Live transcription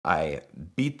I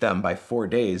beat them by 4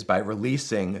 days by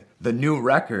releasing the new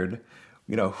record,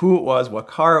 who it was, what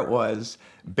car it was,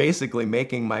 basically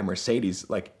making my Mercedes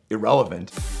like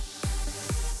irrelevant.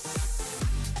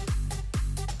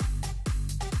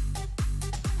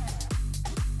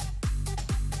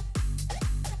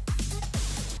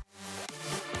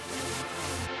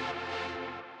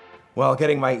 Well,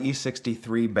 getting my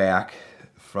E63 back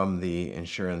from the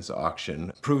insurance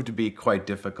auction proved to be quite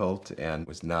difficult and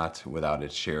was not without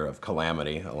its share of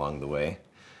calamity along the way.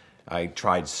 I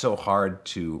tried so hard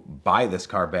to buy this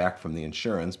car back from the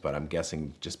insurance, but I'm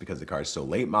guessing just because the car is so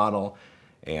late model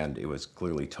and it was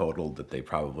clearly totaled that they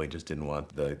probably just didn't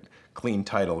want the clean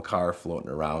title car floating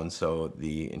around. So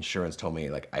the insurance told me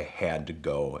like I had to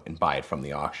go and buy it from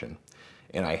the auction.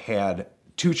 And I had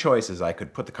two choices. I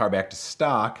could put the car back to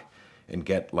stock and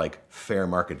get like fair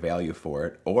market value for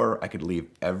it, or I could leave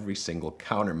every single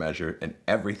countermeasure and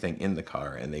everything in the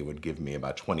car and they would give me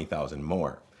about $20,000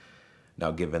 more.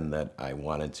 Now, given that I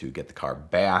wanted to get the car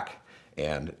back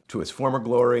and to its former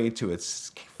glory, to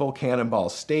its full Cannonball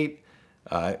state,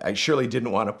 I surely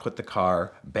didn't want to put the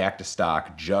car back to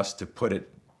stock just to put it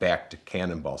back to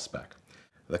Cannonball spec.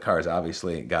 The car's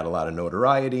obviously got a lot of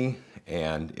notoriety,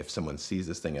 and if someone sees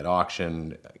this thing at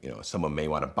auction, someone may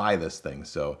want to buy this thing.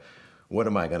 So what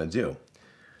am I going to do?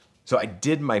 So I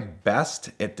did my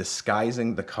best at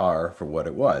disguising the car for what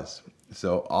it was.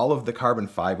 So all of the carbon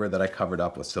fiber that I covered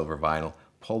up with silver vinyl,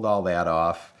 pulled all that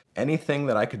off. Anything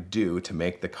that I could do to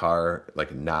make the car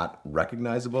like not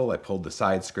recognizable, I pulled the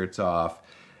side skirts off.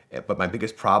 But my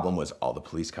biggest problem was all the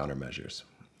police countermeasures.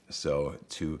 So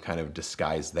to kind of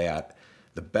disguise that,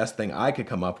 the best thing I could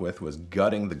come up with was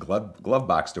gutting the glove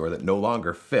box door that no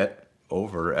longer fit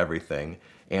over everything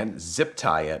and zip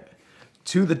tie it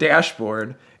to the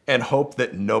dashboard and hope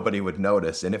that nobody would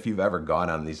notice. And if you've ever gone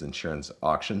on these insurance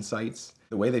auction sites,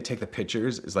 the way they take the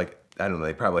pictures is like, I don't know,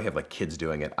 they probably have like kids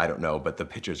doing it, I don't know, but the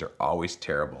pictures are always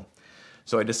terrible.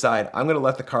 So I decide I'm gonna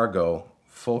let the car go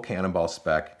full Cannonball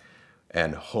spec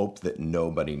and hope that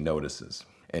nobody notices.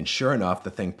 And sure enough,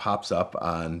 the thing pops up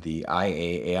on the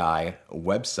IAAI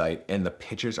website and the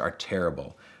pictures are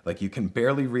terrible. Like you can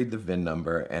barely read the VIN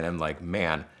number and I'm like,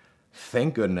 man,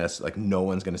 thank goodness, like no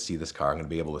one's gonna see this car. I'm gonna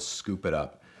be able to scoop it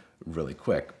up really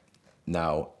quick.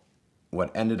 Now,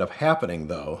 what ended up happening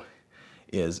though,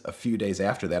 is a few days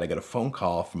after that, I got a phone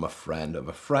call from a friend of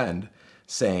a friend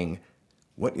saying,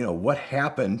 what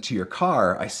happened to your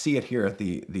car? I see it here at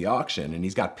the auction, and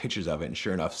he's got pictures of it. And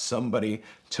sure enough, somebody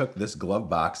took this glove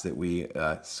box that we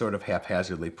sort of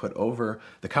haphazardly put over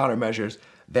the countermeasures.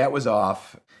 That was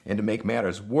off. And to make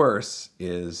matters worse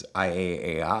is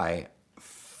IAAI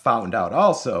found out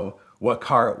also what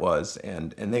car it was,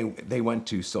 and they went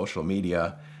to social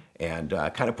media and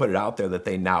kind of put it out there that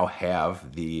they now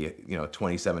have the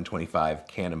 2725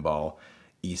 Cannonball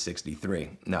E63.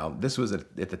 Now, this was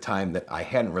at the time that I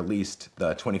hadn't released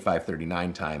the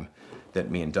 2539 time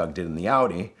that me and Doug did in the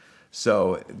Audi.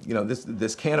 So,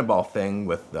 this Cannonball thing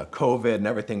with the COVID and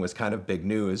everything was kind of big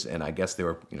news, and I guess they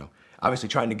were, obviously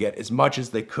trying to get as much as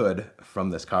they could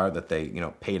from this car that they,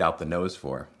 paid out the nose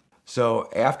for. So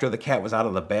after the cat was out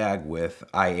of the bag with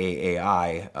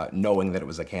IAAI, knowing that it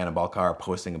was a Cannonball car,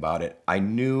 posting about it, I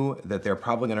knew that they're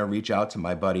probably gonna reach out to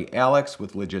my buddy Alex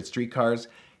with Legit Street Cars.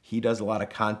 He does a lot of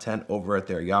content over at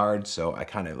their yard, so I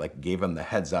kind of like gave him the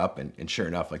heads up, and sure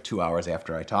enough, like 2 hours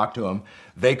after I talked to him,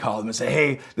 they called him and said,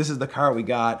 hey, this is the car we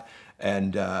got.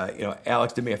 And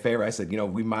Alex did me a favor. I said,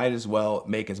 we might as well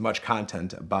make as much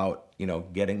content about,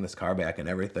 getting this car back and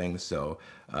everything. So,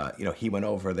 he went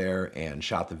over there and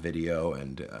shot the video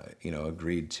and,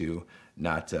 agreed to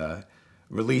not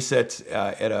release it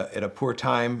at a poor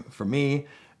time for me,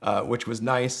 which was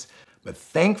nice. But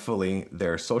thankfully,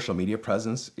 their social media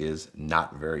presence is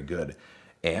not very good.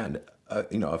 And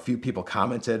a few people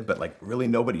commented, but like really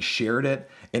nobody shared it.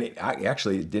 And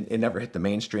it never hit the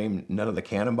mainstream. None of the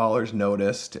Cannonballers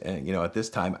noticed. And at this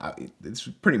time, it's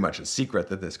pretty much a secret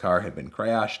that this car had been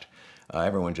crashed.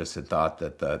 Everyone just had thought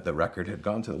that the record had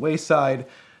gone to the wayside.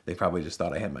 They probably just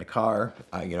thought I had my car.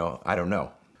 I don't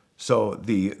know. So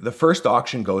the first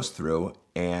auction goes through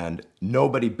and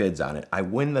nobody bids on it. I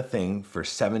win the thing for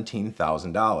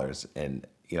 $17,000. And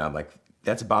I'm like,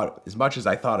 that's about as much as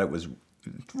I thought it was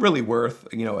really worth,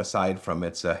 aside from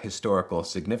its historical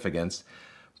significance.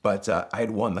 But I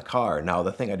had won the car. Now,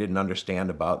 the thing I didn't understand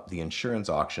about the insurance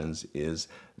auctions is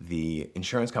the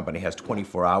insurance company has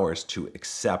 24 hours to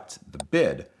accept the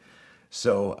bid.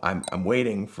 So I'm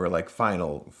waiting for like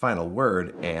final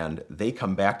word, and they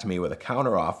come back to me with a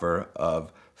counteroffer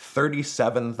of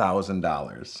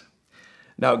 $37,000.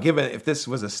 Now, given if this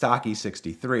was a stock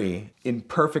E63 in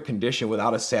perfect condition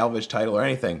without a salvage title or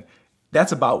anything,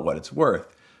 that's about what it's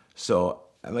worth. So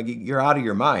I'm like, you're out of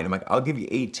your mind. I'm like, I'll give you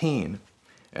 18.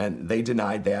 And they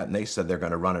denied that, and they said they're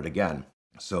going to run it again.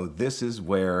 So this is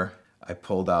where I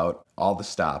pulled out all the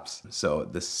stops. So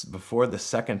this, before the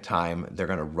second time they're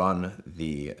going to run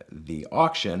the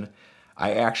auction,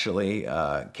 I actually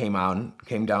came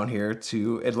down here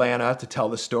to Atlanta to tell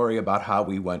the story about how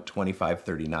we went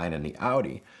 25-39 in the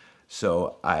Audi.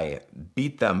 So I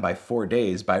beat them by 4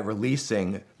 days by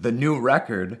releasing the new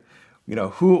record, you know,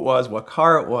 who it was, what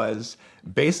car it was,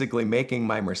 basically making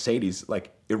my Mercedes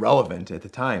like irrelevant at the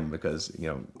time, because, you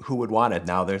know, who would want it?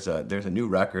 Now there's a new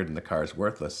record and the car is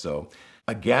worthless. So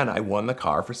again, I won the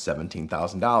car for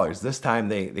 $17,000. This time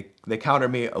they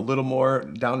countered me a little more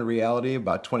down to reality,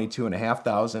 about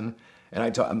 $22,500, and I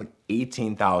told them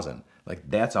 $18,000. Like,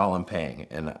 that's all I'm paying.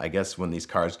 And I guess when these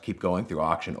cars keep going through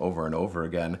auction over and over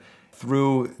again,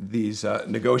 through these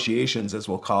negotiations, as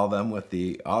we'll call them, with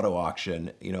the auto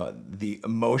auction, you know, the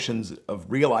emotions of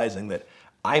realizing that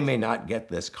I may not get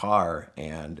this car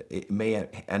and it may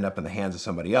end up in the hands of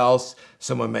somebody else.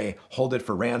 Someone may hold it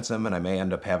for ransom and I may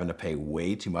end up having to pay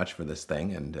way too much for this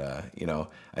thing. And, you know,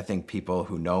 I think people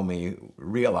who know me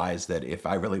realize that if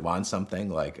I really want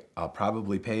something, like, I'll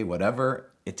probably pay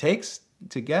whatever it takes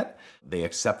to get. They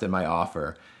accepted my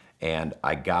offer and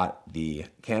I got the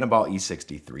Cannonball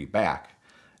E63 back.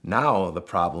 Now the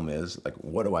problem is, like,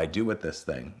 what do I do with this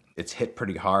thing? It's hit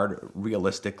pretty hard.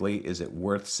 Realistically, is it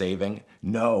worth saving?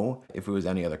 No. If it was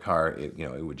any other car, it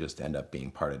would just end up being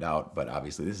parted out. But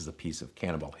obviously, this is a piece of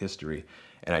Cannonball history,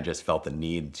 and I just felt the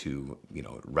need to, you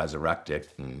know, resurrect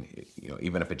it. And, you know,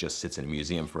 even if it just sits in a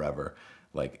museum forever,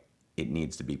 like, it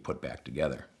needs to be put back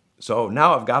together. So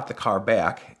now I've got the car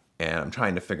back, and I'm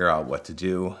trying to figure out what to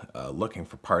do, looking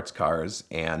for parts cars,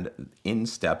 and in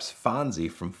steps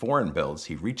Fonzie from Foreign Builds.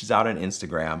 He reaches out on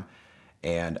Instagram,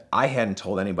 and I hadn't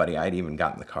told anybody I'd even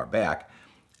gotten the car back,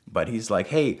 but he's like,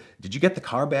 hey, did you get the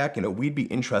car back? You know, we'd be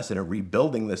interested in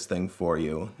rebuilding this thing for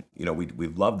you. You know, we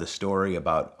love the story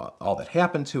about all that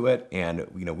happened to it, and,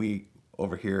 you know, we,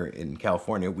 over here in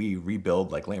California, we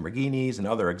rebuild like Lamborghinis and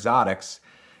other exotics,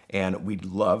 and we'd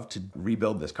love to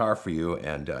rebuild this car for you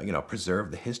and, you know,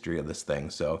 preserve the history of this thing.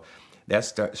 So that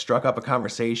struck up a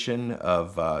conversation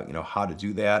of, you know, how to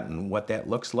do that and what that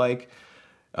looks like.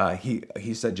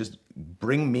 He said, just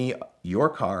bring me your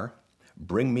car,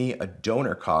 bring me a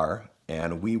donor car,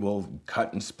 and we will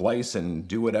cut and splice and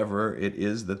do whatever it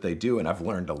is that they do. And I've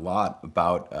learned a lot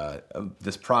about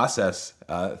this process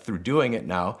through doing it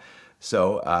now.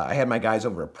 So I had my guys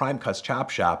over at Prime Cuts Chop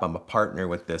Shop. I'm a partner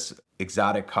with this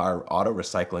exotic car auto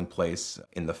recycling place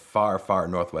in the far, far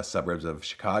northwest suburbs of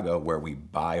Chicago, where we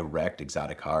buy wrecked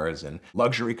exotic cars and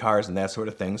luxury cars and that sort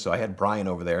of thing. So I had Brian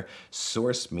over there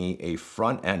source me a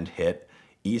front end hit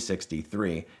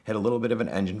E63, had a little bit of an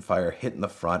engine fire, hit in the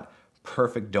front,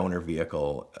 perfect donor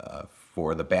vehicle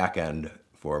for the back end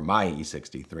for my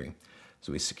E63.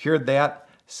 So we secured that,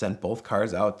 sent both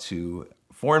cars out to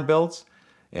Foreign Builds,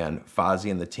 and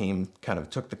Fozzie and the team kind of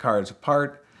took the cars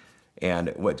apart.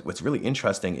 And what's really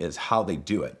interesting is how they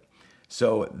do it.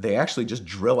 So they actually just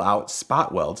drill out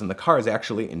spot welds, and the car is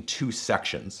actually in 2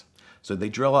 sections. So they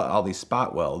drill out all these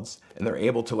spot welds, and they're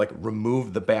able to, like,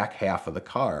 remove the back half of the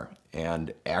car.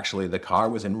 And actually the car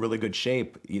was in really good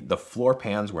shape. The floor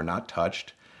pans were not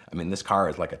touched. I mean, this car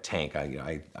is like a tank.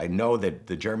 I know that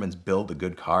the Germans build a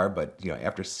good car, but, you know,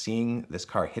 after seeing this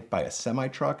car hit by a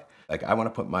semi-truck, like, I want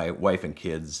to put my wife and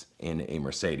kids in a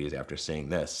Mercedes after seeing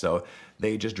this. So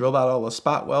they just drilled out all the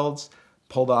spot welds,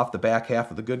 pulled off the back half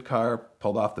of the good car,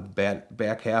 pulled off the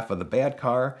back half of the bad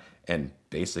car, and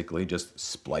basically just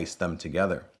spliced them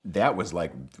together. That was,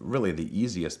 like, really the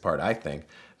easiest part, I think,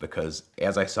 because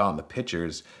as I saw in the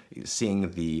pictures, seeing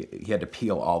he had to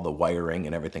peel all the wiring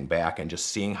and everything back, and just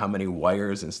seeing how many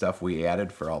wires and stuff we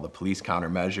added for all the police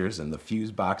countermeasures and the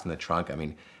fuse box in the trunk. I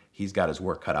mean, he's got his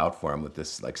work cut out for him with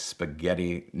this, like,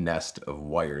 spaghetti nest of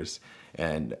wires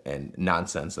and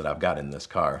nonsense that I've got in this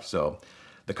car. So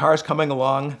the car's coming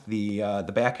along.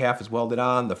 The back half is welded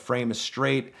on. The frame is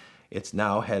straight. It's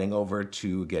now heading over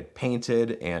to get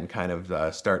painted and kind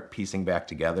of start piecing back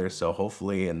together. So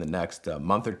hopefully in the next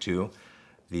month or two,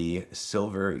 the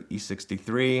silver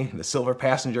E63, the silver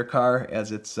passenger car,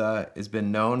 as it's has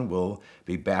been known, will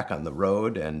be back on the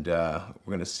road, and we're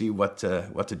going to see what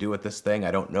to do with this thing.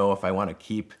 I don't know if I want to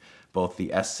keep both the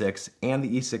S6 and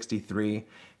the E63.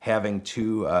 Having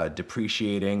 2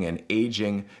 depreciating and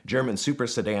aging German super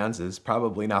sedans is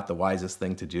probably not the wisest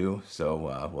thing to do.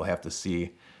 So we'll have to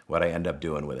see what I end up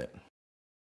doing with it.